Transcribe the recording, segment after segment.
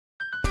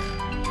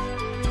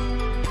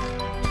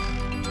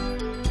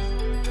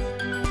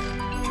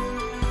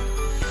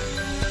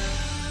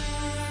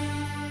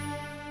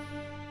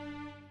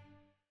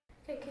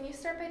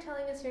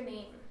telling us your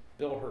name?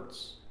 Bill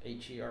Hertz,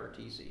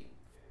 H-E-R-T-Z.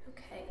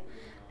 Okay.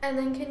 And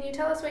then can you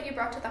tell us what you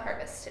brought to the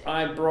harvest today?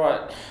 I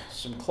brought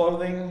some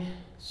clothing,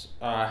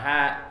 a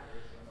hat,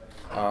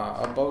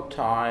 a bow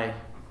tie,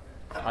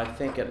 I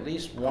think at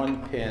least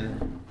one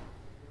pin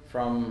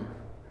from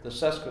the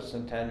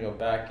sesquicentennial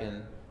back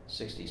in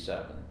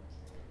 '67.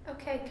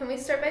 Okay, can we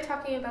start by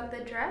talking about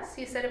the dress?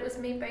 You said it was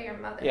made by your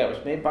mother. Yeah, it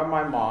was made by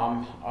my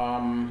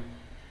mom.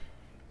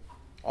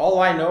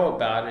 All I know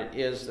about it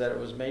is that it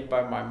was made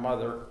by my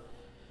mother,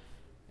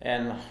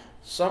 and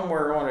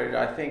somewhere on it,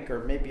 I think, or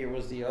maybe it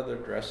was the other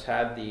dress,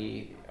 had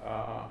the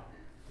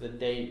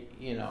date,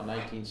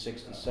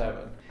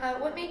 1967.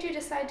 What made you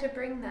decide to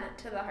bring that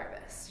to the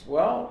harvest?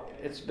 Well,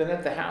 it's been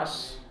at the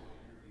house,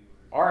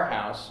 our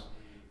house.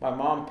 My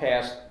mom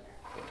passed,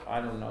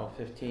 I don't know,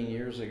 15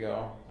 years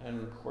ago,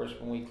 and of course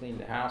when we cleaned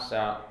the house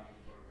out,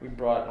 we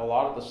brought a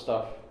lot of the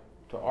stuff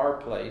to our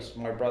place.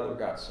 My brother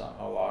got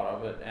a lot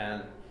of it,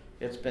 and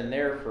it's been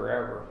there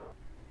forever.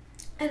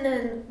 And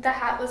then the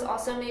hat was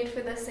also made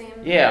for the same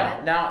Yeah,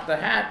 event? now the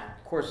hat,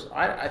 of course,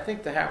 I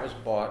think the hat was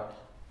bought.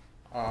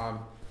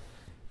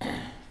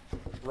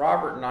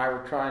 Robert and I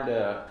were trying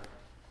to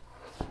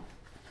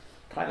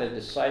kind of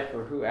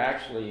decipher who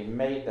actually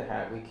made the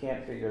hat. We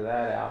can't figure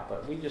that out,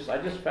 but I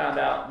just found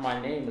out my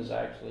name is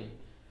actually,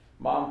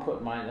 Mom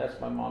put mine, that's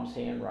my mom's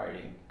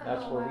handwriting.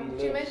 That's where we live.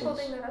 Do you mind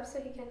holding that up so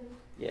he can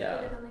yeah,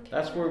 put it on the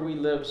camera? That's where we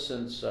lived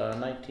since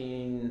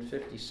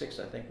 1956,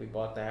 I think we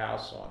bought the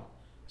house on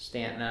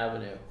Stanton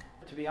Avenue.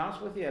 To be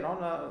honest with you, I don't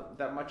know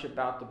that much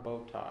about the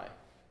bow tie.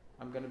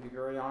 I'm going to be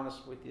very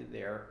honest with you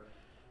there.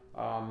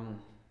 Of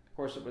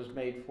course, it was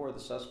made for the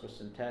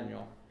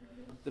sesquicentennial.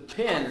 The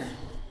pin,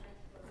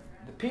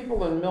 the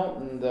people in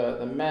Milton,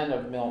 the men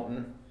of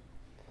Milton,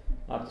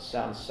 not to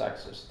sound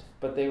sexist,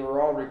 but they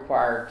were all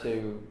required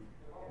to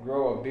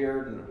grow a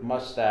beard and a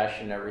mustache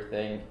and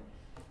everything.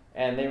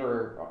 And they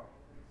were,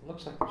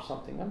 looks like there's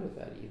something under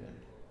that even.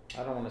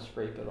 I don't want to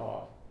scrape it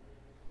off.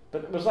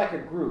 But it was like a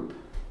group.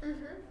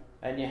 Mm-hmm.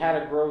 And you had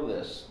to grow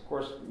this. Of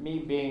course, me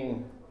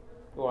being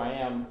who I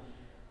am,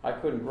 I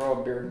couldn't grow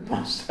a beard and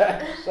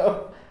mustache,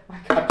 so I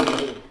got the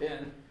little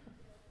pin.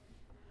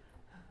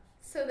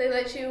 So they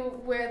let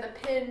you wear the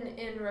pin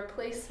in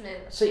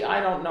replacement? See, I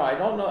don't know.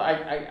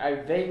 I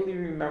vaguely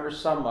remember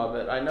some of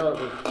it. I know it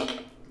was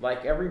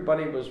like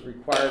everybody was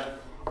required.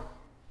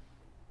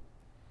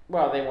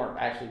 Well, they weren't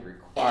actually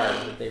required,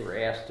 but they were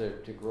asked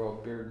to grow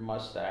a beard and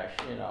mustache,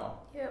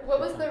 Yeah. What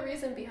was the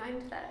reason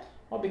behind that?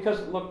 Well, because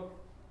it looked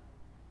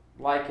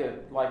like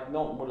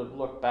Milton would have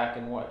looked back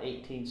in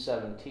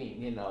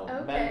 1817.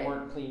 Okay. Men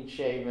weren't clean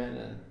shaven,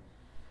 and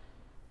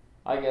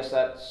I guess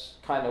that's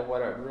kind of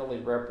what it really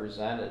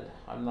represented.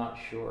 I'm not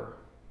sure.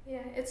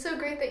 Yeah, it's so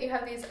great that you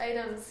have these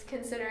items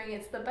considering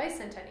it's the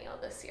bicentennial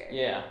this year.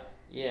 Yeah.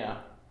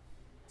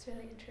 It's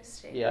really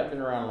interesting. Yeah, I've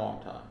been around a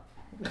long time.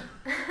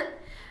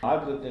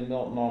 I've lived in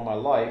Milton all my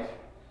life.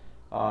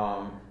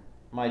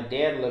 My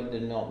dad lived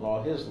in Milton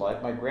all his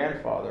life. My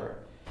grandfather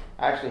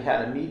actually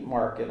had a meat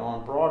market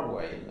on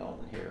Broadway in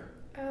Milton here.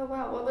 Oh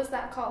wow, what was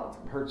that called?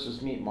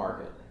 Hertz's Meat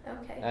Market.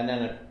 Okay. And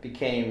then it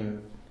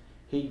became,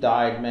 he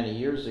died many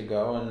years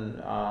ago,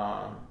 and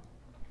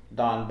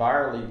Don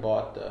Byerly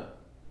bought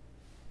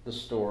the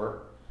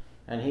store,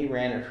 and he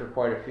ran it for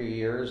quite a few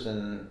years,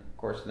 and of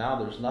course now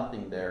there's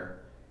nothing there.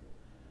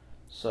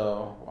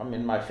 So, I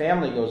mean, my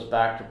family goes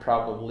back to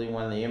probably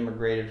when they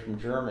immigrated from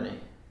Germany.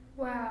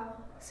 Wow.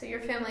 So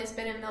your family's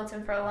been in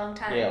Milton for a long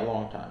time? Yeah, a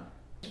long time.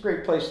 It's a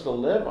great place to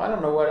live. I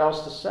don't know what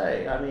else to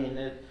say. I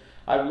mean,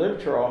 I've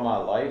lived here all my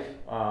life.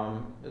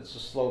 It's a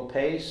slow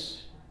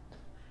pace,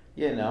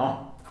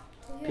 Yeah.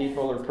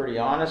 People are pretty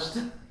honest.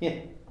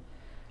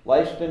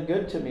 Life's been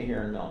good to me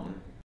here in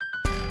Milton.